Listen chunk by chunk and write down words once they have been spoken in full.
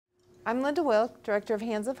I'm Linda Wilk, Director of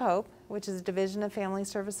Hands of Hope, which is a division of Family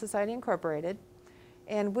Service Society Incorporated.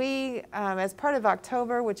 And we, as part of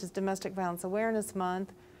October, which is Domestic Violence Awareness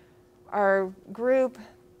Month, our group,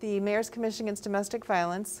 the Mayor's Commission Against Domestic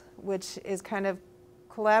Violence, which is kind of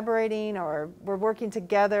collaborating, or we're working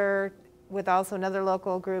together with also another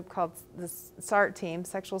local group called the SART team,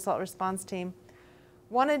 Sexual Assault Response Team,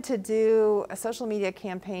 wanted to do a social media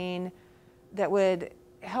campaign that would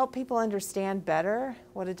help people understand better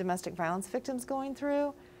what a domestic violence victim's going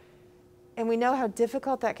through. And we know how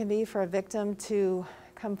difficult that can be for a victim to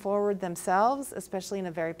come forward themselves, especially in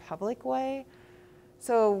a very public way.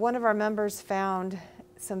 So one of our members found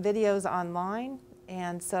some videos online,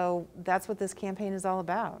 and so that's what this campaign is all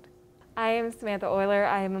about. I am Samantha Oyler.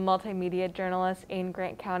 I am a multimedia journalist in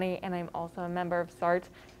Grant County, and I'm also a member of SART.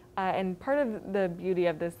 And part of the beauty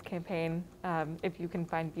of this campaign, if you can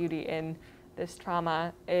find beauty in this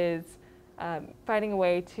trauma, is finding a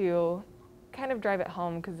way to kind of drive it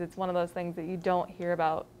home, because it's one of those things that you don't hear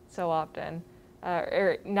about so often,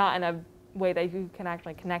 or not in a way that you can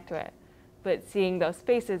actually connect to it. But seeing those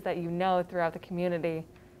faces that you know throughout the community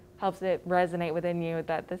helps it resonate within you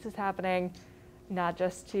that this is happening not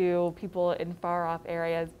just to people in far off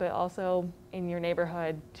areas, but also in your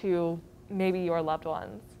neighborhood to maybe your loved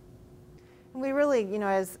ones. We really,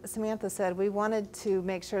 as Samantha said, we wanted to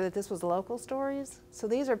make sure that this was local stories. So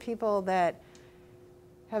these are people that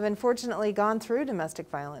have unfortunately gone through domestic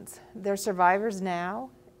violence. They're survivors now.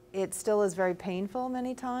 It still is very painful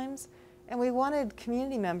many times. And we wanted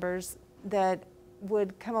community members that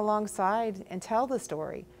would come alongside and tell the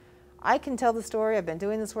story. I can tell the story. I've been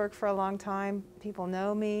doing this work for a long time. People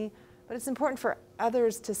know me. But it's important for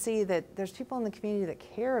others to see that there's people in the community that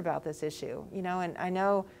care about this issue. And I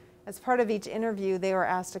know as part of each interview, they were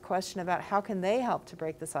asked a question about how can they help to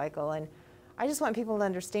break the cycle. And I just want people to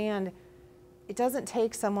understand it doesn't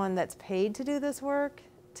take someone that's paid to do this work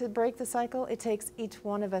to break the cycle. It takes each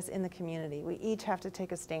one of us in the community. We each have to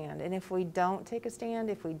take a stand. And if we don't take a stand,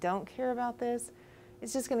 if we don't care about this,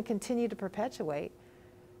 it's just going to continue to perpetuate.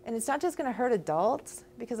 And it's not just going to hurt adults,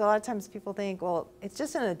 because a lot of times people think, well, it's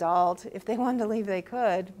just an adult. If they wanted to leave, they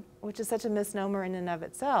could, which is such a misnomer in and of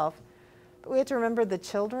itself. But we have to remember the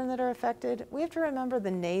children that are affected. We have to remember the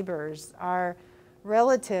neighbors, our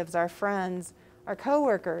relatives, our friends, our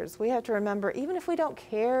coworkers. We have to remember, even if we don't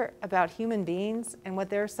care about human beings and what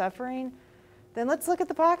they're suffering, then let's look at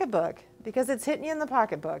the pocketbook, because it's hitting you in the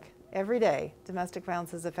pocketbook every day. Domestic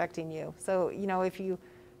violence is affecting you. So, if you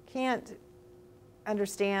can't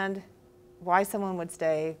understand why someone would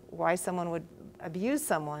stay, why someone would abuse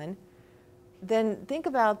someone, then think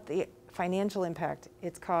about the financial impact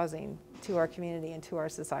it's causing to our community and to our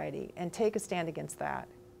society, and take a stand against that.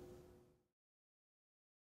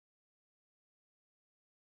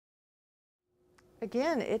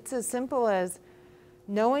 Again, it's as simple as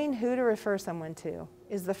knowing who to refer someone to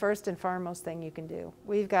is the first and foremost thing you can do.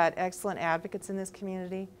 We've got excellent advocates in this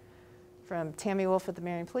community, from Tammy at the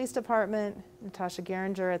Marion Police Department, Natasha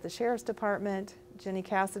Geringer at the Sheriff's Department, Jenny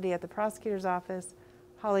Cassidy at the Prosecutor's Office,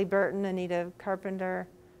 Holly Burton, Anita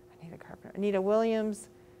Williams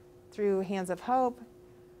through Hands of Hope.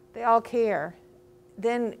 They all care.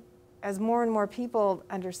 Then as more and more people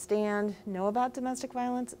understand, know about domestic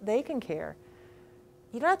violence, they can care.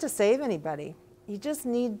 You don't have to save anybody. You just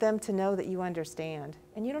need them to know that you understand.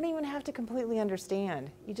 And you don't even have to completely understand.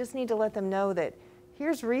 You just need to let them know that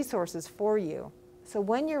here's resources for you. So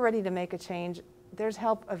when you're ready to make a change, there's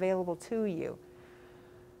help available to you.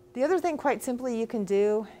 The other thing, quite simply, you can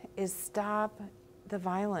do is stop the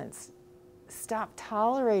violence. Stop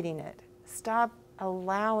tolerating it. Stop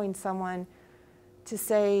allowing someone to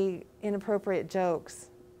say inappropriate jokes,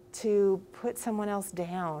 to put someone else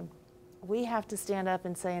down. We have to stand up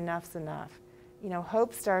and say enough's enough.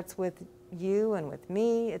 Hope starts with you and with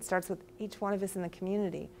me. It starts with each one of us in the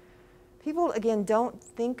community. People, again, don't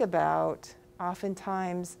think about,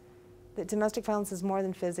 oftentimes, that domestic violence is more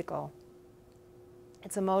than physical.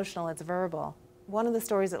 It's emotional, it's verbal. One of the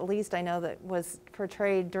stories, at least I know, that was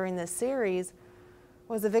portrayed during this series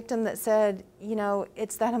was a victim that said,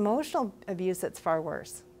 it's that emotional abuse that's far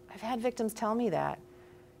worse. I've had victims tell me that.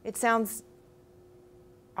 It sounds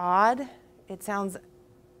odd. It sounds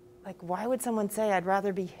like, why would someone say I'd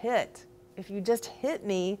rather be hit? If you just hit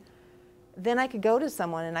me, then I could go to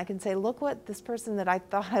someone and I can say, look what this person that I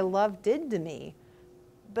thought I loved did to me.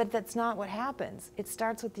 But that's not what happens. It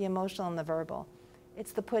starts with the emotional and the verbal.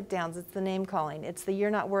 It's the put downs, it's the name calling, it's the you're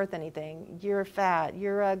not worth anything, you're fat,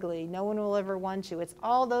 you're ugly, no one will ever want you. It's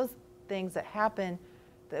all those things that happen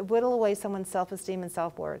that whittle away someone's self-esteem and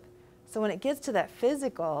self-worth. So when it gets to that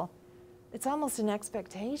physical, it's almost an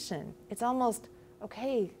expectation. It's almost,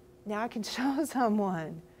 okay, now I can show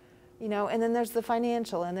someone, you know, and then there's the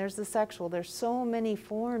financial and there's the sexual. There's so many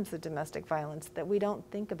forms of domestic violence that we don't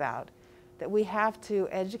think about, that we have to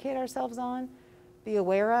educate ourselves on, be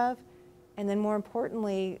aware of, and then more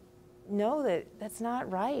importantly, know that that's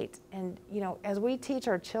not right. And, you know, as we teach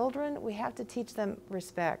our children, we have to teach them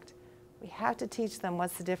respect. We have to teach them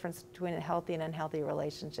what's the difference between a healthy and unhealthy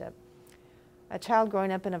relationship. A child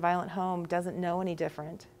growing up in a violent home doesn't know any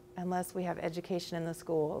different unless we have education in the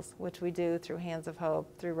schools, which we do through Hands of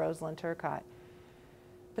Hope, through Rosalind Turcotte.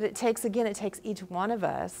 But it takes, again, it takes each one of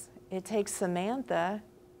us. It takes Samantha,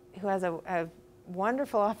 who has a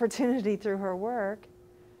wonderful opportunity through her work,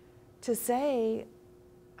 to say,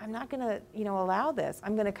 I'm not going to, you know, allow this.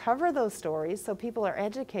 I'm going to cover those stories so people are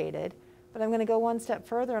educated, but I'm going to go one step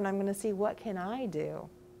further and I'm going to see what can I do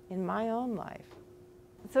in my own life.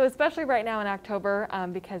 So especially right now in October,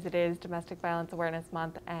 because it is Domestic Violence Awareness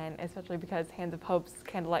Month, and especially because Hands of Hope's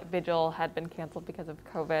Candlelight Vigil had been canceled because of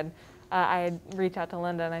COVID, I had reached out to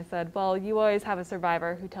Linda and I said, well, you always have a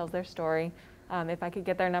survivor who tells their story. If I could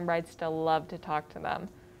get their number, I'd still love to talk to them.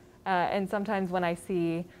 And sometimes when I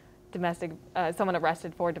see someone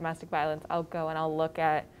arrested for domestic violence, I'll go and I'll look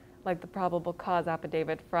at like the probable cause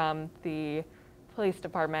affidavit from the police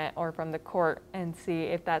department or from the court and see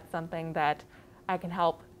if that's something that I can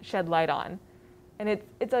help shed light on. And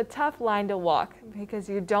it's a tough line to walk because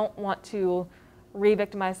you don't want to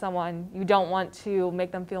re-victimize someone. You don't want to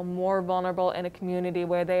make them feel more vulnerable in a community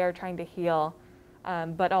where they are trying to heal.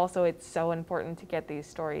 But also it's so important to get these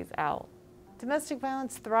stories out. Domestic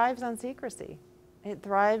violence thrives on secrecy. It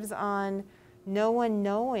thrives on no one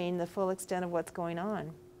knowing the full extent of what's going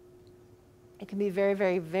on. It can be very,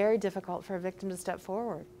 very, very difficult for a victim to step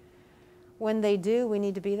forward. When they do, we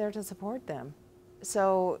need to be there to support them.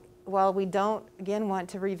 So while we don't, again, want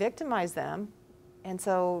to re-victimize them, and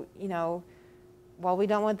so, you know, while we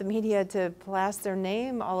don't want the media to blast their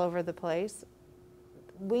name all over the place,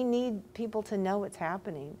 we need people to know what's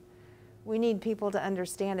happening. We need people to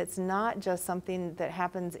understand it's not just something that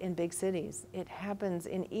happens in big cities. It happens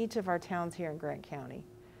in each of our towns here in Grant County.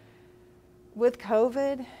 With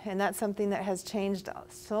COVID, and that's something that has changed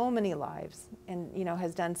so many lives and, you know,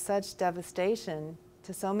 has done such devastation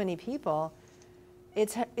to so many people,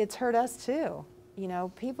 it's hurt us too. You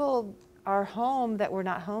know, people are home that were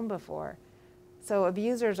not home before. So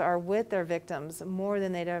abusers are with their victims more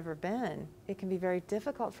than they'd ever been. It can be very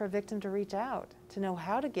difficult for a victim to reach out, to know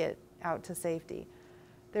how to get out to safety.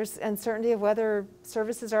 There's uncertainty of whether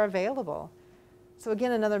services are available. So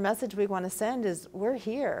again, another message we want to send is we're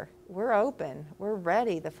here, we're open, we're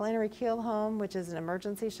ready. The Flannery Keel Home, which is an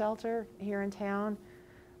emergency shelter here in town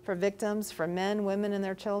for victims, for men, women, and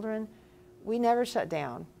their children, we never shut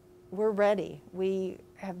down. We're ready. We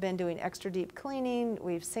have been doing extra deep cleaning,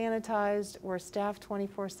 we've sanitized, we're staffed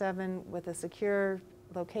 24/7 with a secure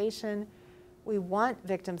location. We want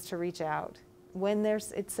victims to reach out when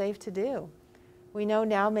it's safe to do. We know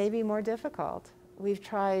now may be more difficult. We've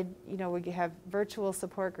tried, you know, we have virtual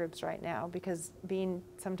support groups right now because being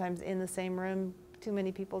sometimes in the same room, too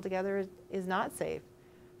many people together is not safe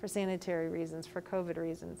for sanitary reasons, for COVID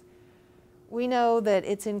reasons. We know that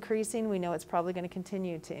it's increasing. We know it's probably going to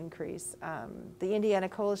continue to increase. The Indiana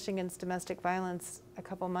Coalition Against Domestic Violence a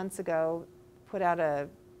couple months ago put out a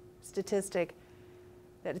statistic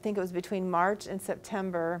that I think it was between March and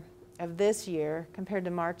September of this year compared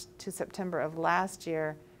to March to September of last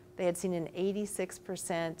year, they had seen an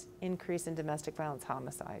 86% increase in domestic violence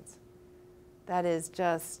homicides. That is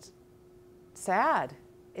just sad.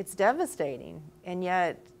 It's devastating. And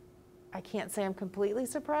yet, I can't say I'm completely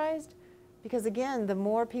surprised because again, the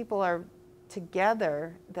more people are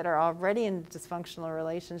together that are already in a dysfunctional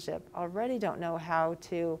relationship, already don't know how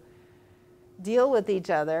to deal with each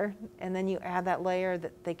other, and then you add that layer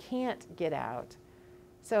that they can't get out.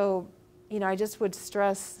 So, you know, I just would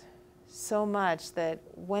stress so much that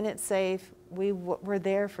when it's safe, we're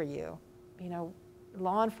there for you. You know,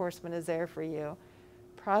 law enforcement is there for you.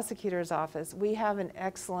 Prosecutor's office, we have an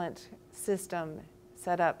excellent system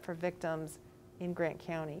set up for victims in Grant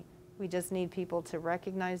County. We just need people to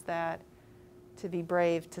recognize that, to be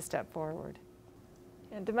brave, to step forward.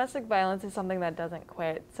 And domestic violence is something that doesn't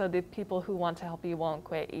quit, so the people who want to help you won't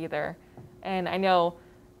quit either. And I know,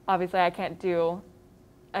 obviously, I can't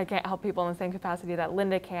help people in the same capacity that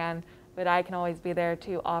Linda can, but I can always be there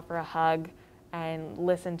to offer a hug and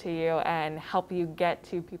listen to you and help you get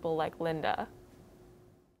to people like Linda.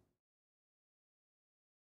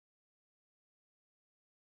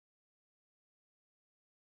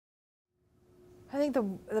 I think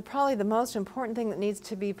probably the most important thing that needs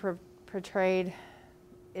to be portrayed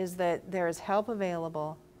is that there is help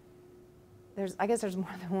available I guess there's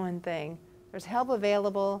more than one thing. There's help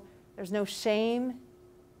available. There's no shame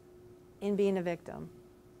in being a victim.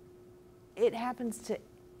 It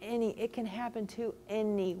can happen to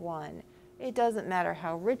anyone. It doesn't matter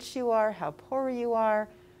how rich you are, how poor you are,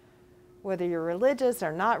 whether you're religious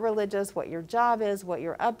or not religious, what your job is, what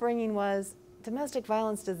your upbringing was. Domestic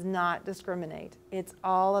violence does not discriminate. It's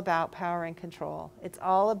all about power and control. It's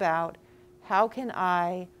all about how can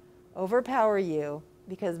I overpower you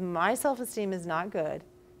because my self-esteem is not good,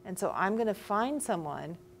 and so I'm going to find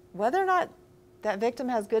someone, whether or not that victim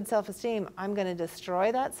has good self-esteem, I'm going to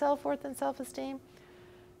destroy that self-worth and self-esteem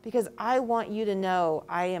because I want you to know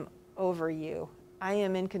I am over you. I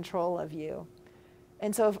am in control of you.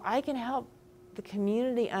 And so if I can help the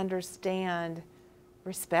community understand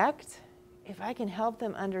respect, if I can help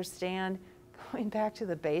them understand going back to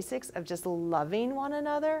the basics of just loving one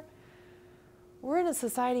another, we're in a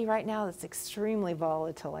society right now that's extremely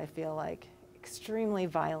volatile, I feel like, extremely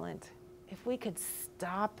violent. If we could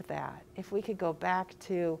stop that, if we could go back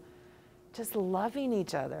to just loving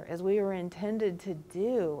each other as we were intended to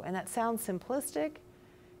do, and that sounds simplistic,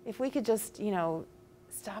 if we could just,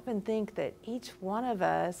 stop and think that each one of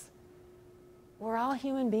us, we're all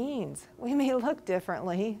human beings. We may look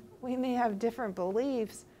differently, we may have different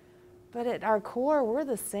beliefs, but at our core, we're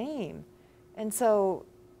the same. And so,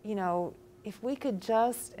 if we could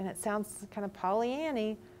just, and it sounds kind of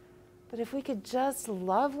Pollyanny, but if we could just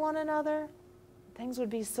love one another, things would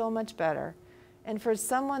be so much better. And for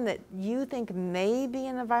someone that you think may be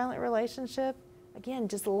in a violent relationship, again,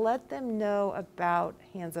 just let them know about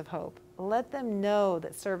Hands of Hope. Let them know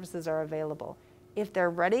that services are available. If they're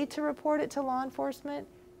ready to report it to law enforcement,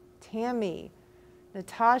 Tammy,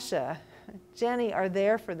 Natasha, Jenny are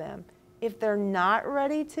there for them. If they're not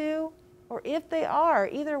ready to, or if they are,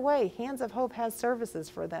 either way, Hands of Hope has services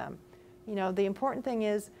for them. The important thing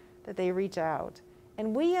is that they reach out.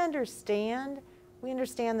 And we understand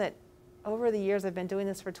that over the years, I've been doing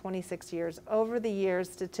this for 26 years, over the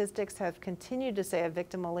years, statistics have continued to say a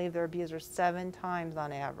victim will leave their abuser 7 times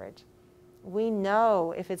on average. We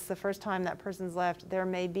know if it's the first time that person's left, there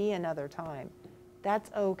may be another time. That's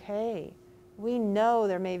okay. We know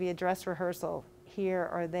there may be a dress rehearsal here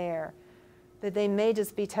or there, that they may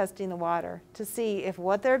just be testing the water to see if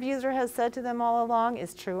what their abuser has said to them all along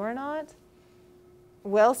is true or not.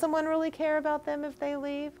 Will someone really care about them if they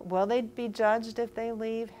leave? Will they be judged if they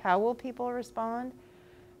leave? How will people respond?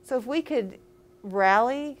 So if we could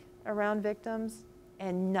rally around victims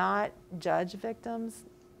and not judge victims,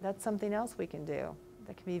 that's something else we can do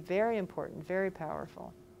that can be very important, very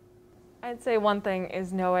powerful. I'd say one thing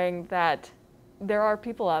is knowing that there are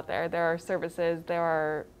people out there, there are services, there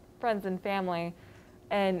are friends and family,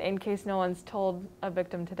 and in case no one's told a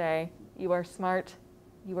victim today, you are smart,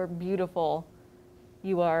 you are beautiful,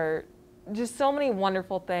 you are just so many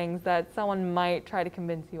wonderful things that someone might try to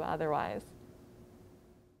convince you otherwise.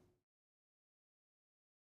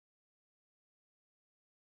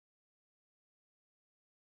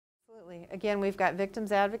 Absolutely. Again, we've got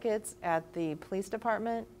victims advocates at the police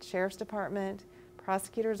department, sheriff's department,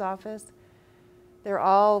 prosecutor's office. They're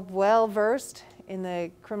all well versed in the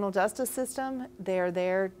criminal justice system. They are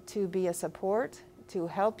there to be a support, to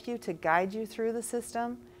help you, to guide you through the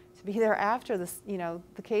system, to be there after the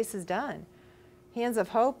case is done. Hands of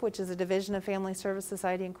Hope, which is a division of Family Service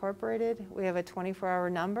Society Incorporated, we have a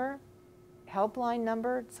 24-hour number, helpline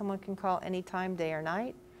number. Someone can call anytime, day or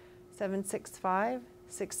night,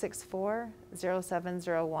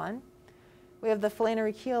 765-664-0701. We have the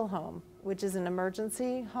Flannery Keel Home, which is an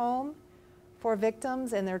emergency home for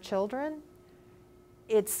victims and their children.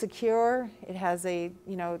 It's secure. It has a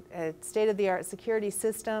state-of-the-art security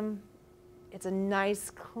system. It's a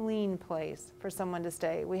nice, clean place for someone to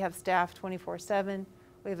stay. We have staff 24/7.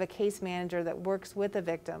 We have a case manager that works with the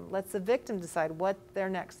victim, lets the victim decide what their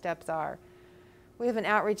next steps are. We have an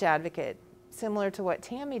outreach advocate, similar to what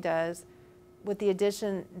Tammy does, with the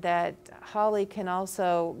addition that Holly can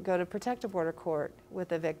also go to protective order court with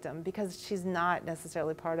the victim because she's not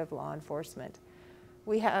necessarily part of law enforcement.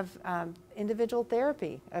 We have individual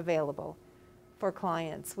therapy available for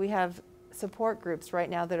clients. We have support groups right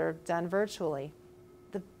now that are done virtually.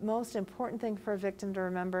 The most important thing for a victim to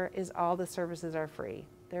remember is all the services are free.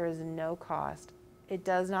 There is no cost. It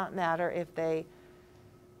does not matter if they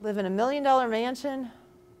live in $1 million mansion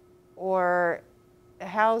or a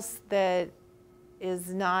house that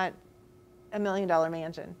is not $1 million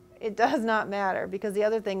mansion. It does not matter, because the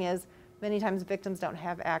other thing is many times victims don't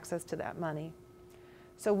have access to that money.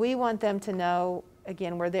 So we want them to know,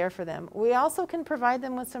 again, we're there for them. We also can provide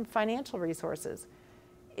them with some financial resources.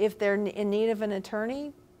 If they're in need of an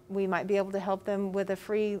attorney, We might be able to help them with a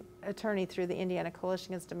free attorney through the Indiana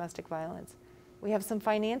Coalition Against Domestic Violence. We have some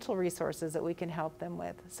financial resources that we can help them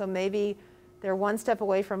with. So maybe they're one step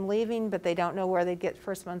away from leaving, but they don't know where they'd get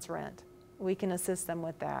first month's rent. We can assist them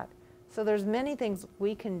with that. So there's many things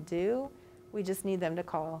we can do. We just need them to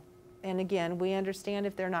call. And again, we understand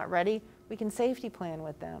if they're not ready, we can safety plan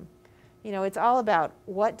with them. You know, it's all about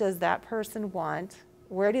what does that person want?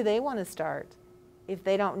 Where do they want to start? If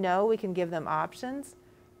they don't know, we can give them options.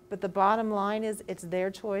 But the bottom line is it's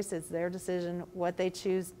their choice, it's their decision, what they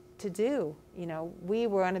choose to do. You know, we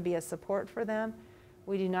want to be a support for them.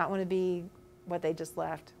 We do not want to be what they just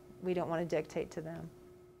left. We don't want to dictate to them.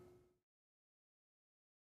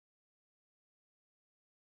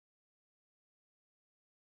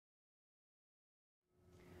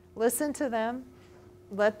 Listen to them.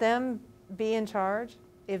 Let them be in charge.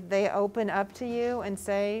 If they open up to you and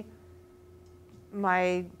say,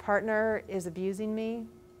 my partner is abusing me,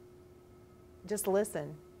 just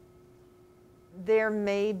listen. There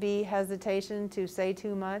may be hesitation to say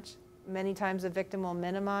too much. Many times a victim will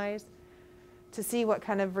minimize to see what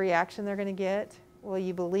kind of reaction they're going to get. Will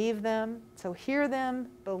you believe them? So hear them,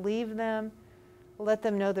 believe them, let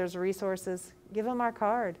them know there's resources. Give them our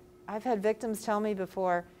card. I've had victims tell me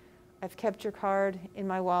before, I've kept your card in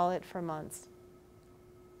my wallet for months.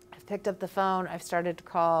 I've picked up the phone, I've started to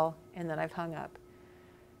call, and then I've hung up.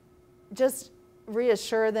 Just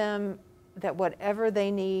reassure them that whatever they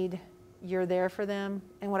need, you're there for them.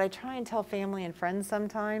 And what I try and tell family and friends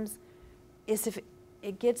sometimes is if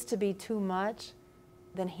it gets to be too much,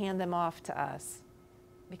 then hand them off to us,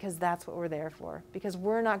 because that's what we're there for. Because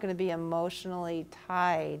we're not going to be emotionally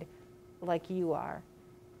tied like you are.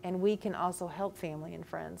 And we can also help family and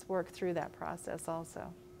friends work through that process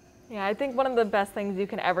also. Yeah, I think one of the best things you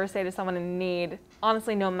can ever say to someone in need,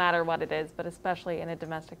 honestly, no matter what it is, but especially in a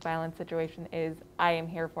domestic violence situation, is, I am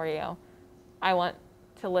here for you. I want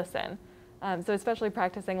to listen. So especially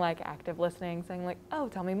practicing like active listening, saying like, oh,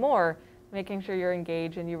 tell me more, making sure you're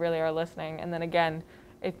engaged and you really are listening. And then again,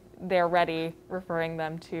 if they're ready, referring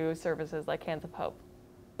them to services like Hands of Hope.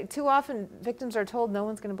 Too often, victims are told no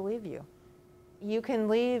one's going to believe you. You can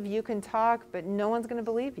leave, you can talk, but no one's going to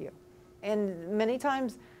believe you. And many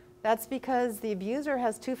times, that's because the abuser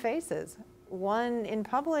has two faces, one in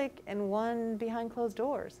public and one behind closed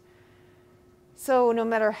doors. So no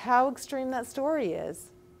matter how extreme that story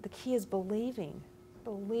is, the key is believing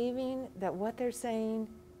that what they're saying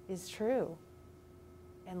is true,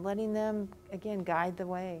 and letting them, again, guide the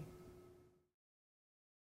way.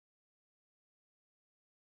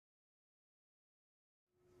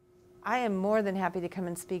 I am more than happy to come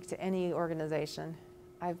and speak to any organization.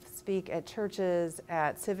 I speak at churches,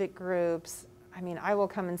 at civic groups. I mean, I will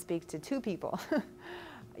come and speak to 2 people.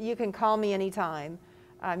 You can call me anytime.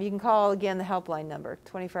 You can call, again, the helpline number,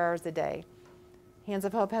 24 hours a day. Hands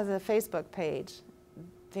of Hope has a Facebook page.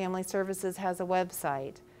 Family Services has a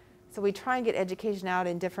website. So we try and get education out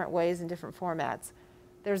in different ways and different formats.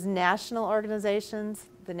 There's national organizations,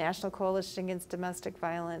 the National Coalition Against Domestic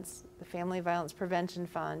Violence, the Family Violence Prevention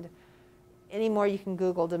Fund. Anymore you can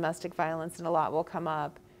Google domestic violence and a lot will come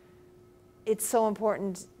up. It's so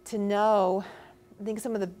important to know, I think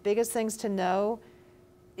some of the biggest things to know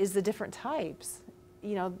is the different types.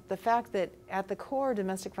 You know, the fact that at the core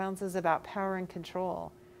domestic violence is about power and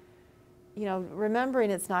control. You know,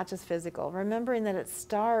 remembering it's not just physical, remembering that it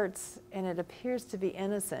starts and it appears to be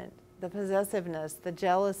innocent, the possessiveness, the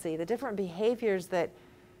jealousy, the different behaviors that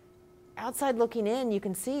outside looking in you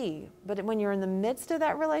can see, but when you're in the midst of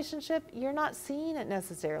that relationship, you're not seeing it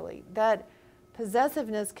necessarily. That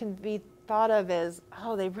possessiveness can be thought of as,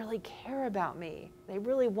 oh, they really care about me. They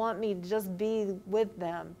really want me to just be with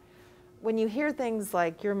them. When you hear things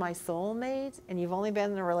like, you're my soulmate, and you've only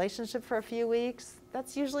been in a relationship for a few weeks,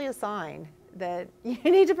 that's usually a sign that you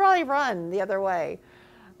need to probably run the other way.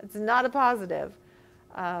 It's not a positive.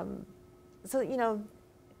 So, you know,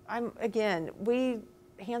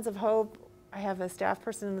 Hands of Hope, I have a staff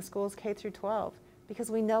person in the schools K through 12,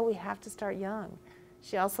 because we know we have to start young.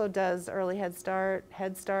 She also does early Head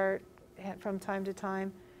Start from time to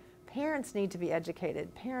time. Parents need to be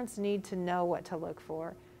educated. Parents need to know what to look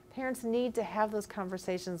for. Parents need to have those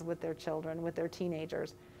conversations with their children, with their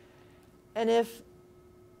teenagers. And if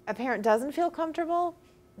a parent doesn't feel comfortable,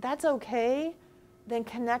 that's okay. Then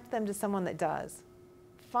connect them to someone that does.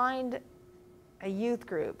 Find a youth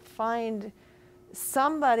group. Find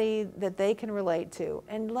somebody that they can relate to,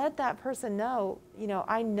 and let that person know, you know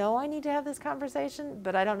I need to have this conversation,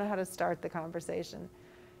 but I don't know how to start the conversation.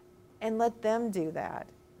 And let them do that.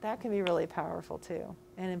 That can be really powerful too,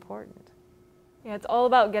 and important. Yeah, it's all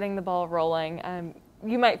about getting the ball rolling.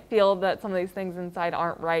 you might feel that some of these things inside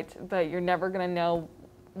aren't right, but you're never going to know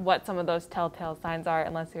what some of those telltale signs are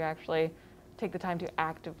unless you actually take the time to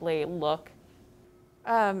actively look.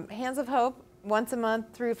 Hands of Hope, once a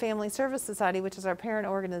month through Family Service Society, which is our parent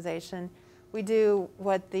organization, we do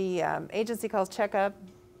what the agency calls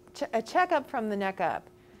a checkup from the neck up.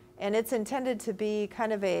 And it's intended to be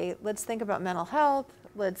kind of a, let's think about mental health,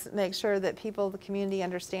 let's make sure that people, the community,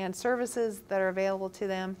 understand services that are available to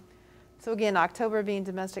them. So again, October being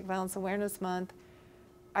Domestic Violence Awareness Month,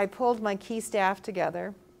 I pulled my key staff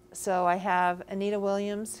together. So I have Anita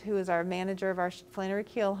Williams, who is our manager of our Flannery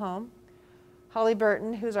Keel home, Holly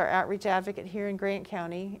Burton, who's our outreach advocate here in Grant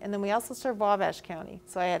County, and then we also serve Wabash County.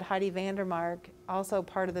 So I had Heidi Vandermark, also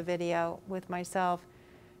part of the video with myself,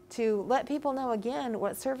 to let people know again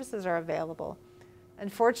what services are available.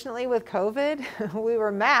 Unfortunately, with COVID, we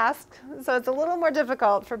were masked, so it's a little more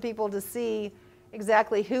difficult for people to see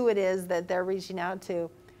exactly who it is that they're reaching out to.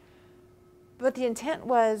 But the intent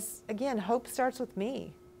was, again, hope starts with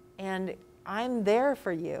me, and I'm there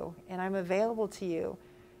for you, and I'm available to you,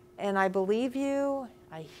 and I believe you,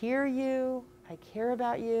 I hear you, I care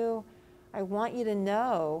about you. I want you to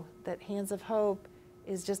know that Hands of Hope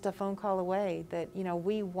is just a phone call away, that, you know,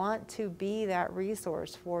 we want to be that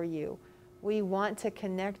resource for you. We want to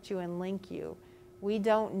connect you and link you. We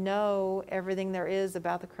don't know everything there is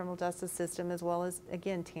about the criminal justice system as well as,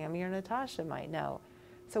 again, Tammy or Natasha might know.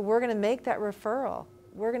 So we're going to make that referral.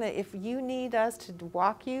 We're going to, if you need us to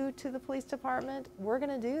walk you to the police department, we're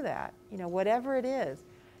going to do that, you know, whatever it is.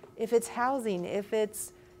 If it's housing, if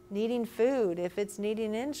it's needing food, if it's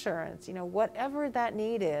needing insurance, you know, whatever that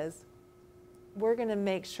need is, we're going to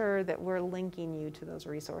make sure that we're linking you to those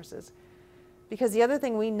resources. Because the other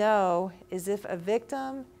thing we know is if a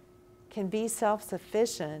victim can be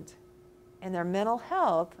self-sufficient in their mental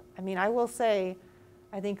health, I mean, I will say,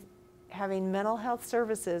 I think having mental health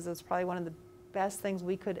services is probably one of the best things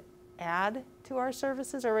we could add to our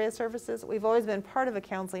services, array of services. We've always been part of a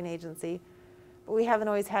counseling agency, but we haven't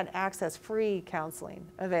always had free counseling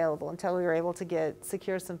available until we were able to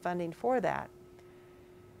secure some funding for that.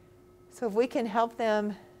 So if we can help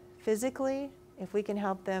them physically, if we can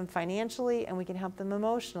help them financially, and we can help them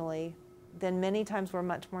emotionally, then many times we're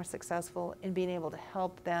much more successful in being able to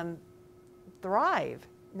help them thrive,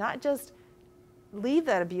 not just leave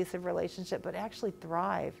that abusive relationship, but actually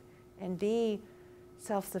thrive and be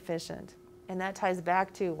self-sufficient. And that ties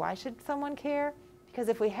back to, why should someone care? Because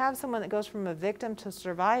if we have someone that goes from a victim to a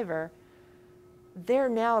survivor, they're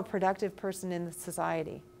now a productive person in the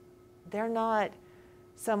society. They're not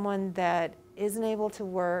someone that isn't able to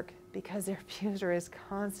work because their abuser is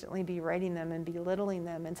constantly berating them and belittling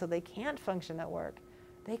them, and so they can't function at work.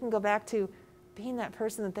 They can go back to being that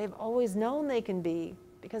person that they've always known they can be,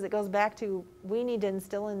 because it goes back to, we need to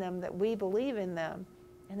instill in them that we believe in them,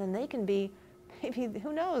 and then they can be, maybe,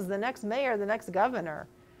 who knows, the next mayor, the next governor.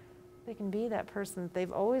 They can be that person that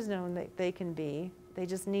they've always known that they can be. They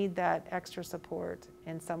just need that extra support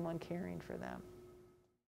and someone caring for them.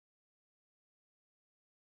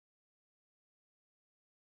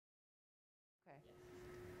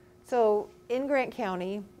 So in Grant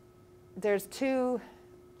County, there's two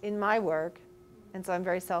in my work, and so I'm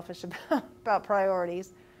very selfish about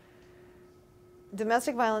priorities.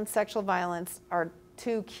 Domestic violence, sexual violence are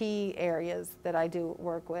two key areas that I do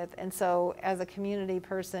work with. And so as a community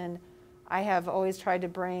person, I have always tried to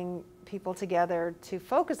bring people together to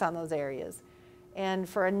focus on those areas. And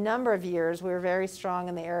for a number of years, we were very strong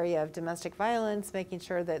in the area of domestic violence, making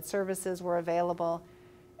sure that services were available,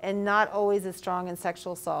 and not always as strong in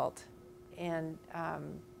sexual assault. And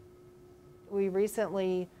we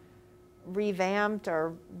recently revamped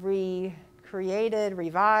or recreated,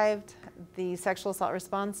 revived the sexual assault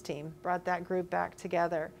response team, brought that group back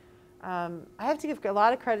together. I have to give a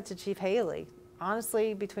lot of credit to Chief Haley.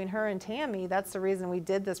 Honestly, between her and Tammy, that's the reason we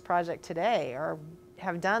did this project today, or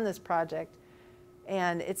have done this project.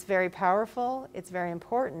 And it's very powerful, it's very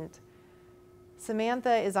important.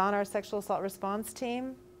 Samantha is on our sexual assault response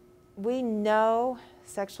team. We know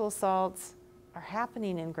sexual assaults are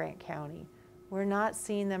happening in Grant County. We're not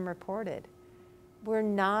seeing them reported. We're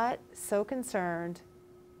not so concerned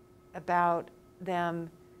about them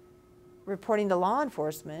reporting to law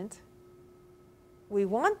enforcement. We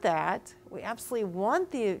want that. We absolutely want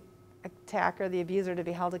the attacker, the abuser, to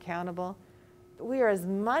be held accountable. But we are as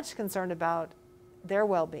much concerned about their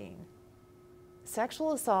well-being.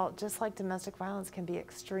 Sexual assault, just like domestic violence, can be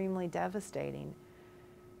extremely devastating.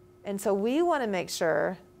 And so we want to make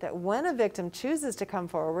sure that when a victim chooses to come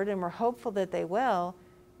forward, and we're hopeful that they will,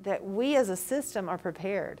 that we as a system are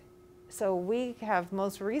prepared. So we have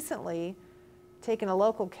most recently taken a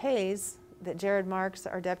local case that Jared Marks,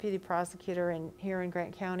 our deputy prosecutor here in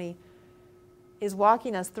Grant County, is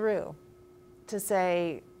walking us through to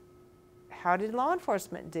say, how did law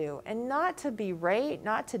enforcement do? And not to berate,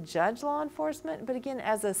 not to judge law enforcement, but again,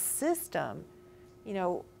 as a system, you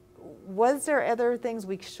know, was there other things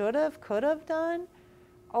we should have, could have done?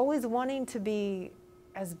 Always wanting to be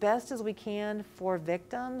as best as we can for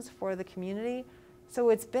victims, for the community. So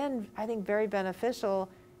it's been, I think, very beneficial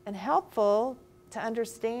and helpful to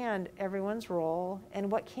understand everyone's role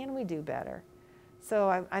and what can we do better.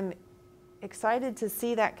 So I'm excited to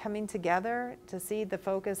see that coming together, to see the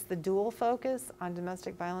focus, the dual focus on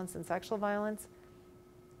domestic violence and sexual violence.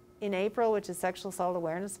 In April, which is Sexual Assault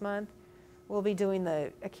Awareness Month, we'll be doing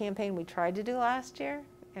a campaign we tried to do last year,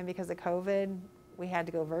 and because of COVID, we had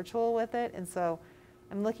to go virtual with it. And so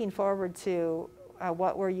I'm looking forward to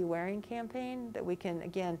What Were You Wearing campaign, that we can,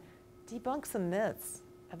 again, debunk some myths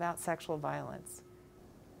about sexual violence.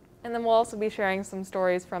 And then we'll also be sharing some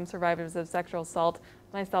stories from survivors of sexual assault,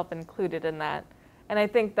 myself included in that. And I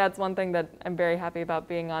think that's one thing that I'm very happy about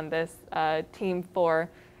being on this team for,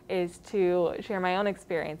 is to share my own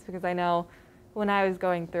experience, because I know when I was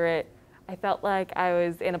going through it, I felt like I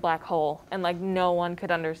was in a black hole and like no one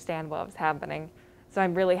could understand what was happening. So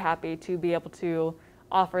I'm really happy to be able to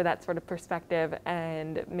offer that sort of perspective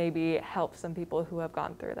and maybe help some people who have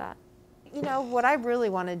gone through that. You know, what I really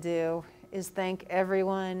want to do is thank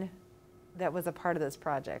everyone that was a part of this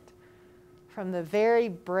project. From the very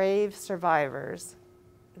brave survivors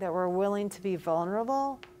that were willing to be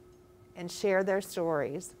vulnerable and share their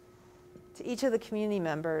stories, to each of the community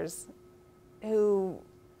members who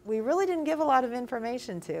we really didn't give a lot of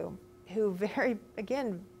information to, who very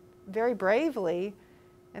bravely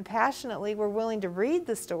and passionately were willing to read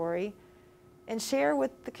the story and share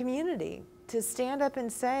with the community, to stand up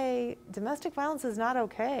and say, domestic violence is not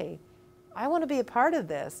okay. I want to be a part of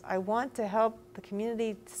this. I want to help the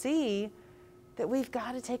community see that we've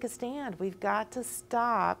got to take a stand. We've got to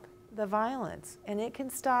stop the violence, and it can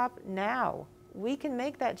stop now. We can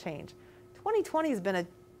make that change. 2020 has been a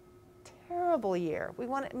terrible year.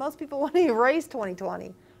 Most people want to erase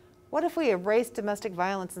 2020. What if we erase domestic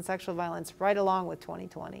violence and sexual violence right along with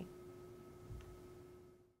 2020?